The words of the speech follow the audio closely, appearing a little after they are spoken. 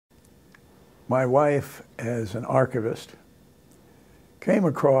my wife, as an archivist, came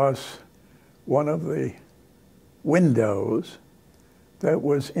across one of the windows that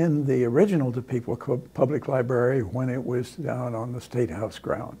was in the original Topeka Public Library when it was down on the Statehouse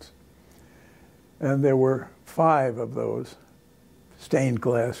grounds. And there were 5 of those stained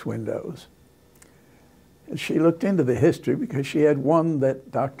glass windows. And she looked into the history because she had one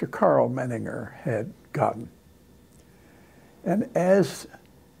that Dr. Walt Menninger had gotten. And as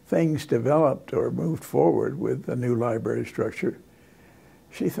things developed or moved forward with the new library structure,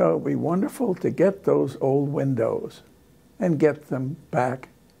 she thought it would be wonderful to get those old windows and get them back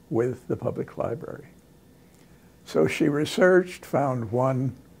with the public library. So she researched, found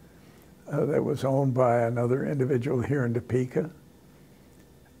one that was owned by another individual here in Topeka,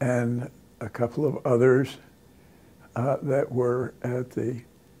 and a couple of others that were at the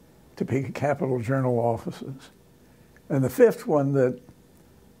Topeka Capital Journal offices. And the 5th one that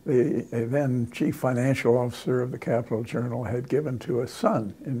the then chief financial officer of the Capital Journal had given to a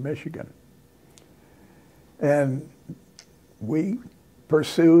son in Michigan. And we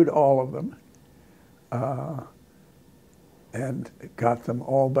pursued all of them and got them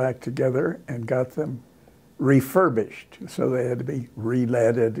all back together and got them refurbished. So they had to be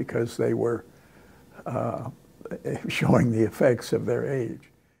re-leaded because they were showing the effects of their age.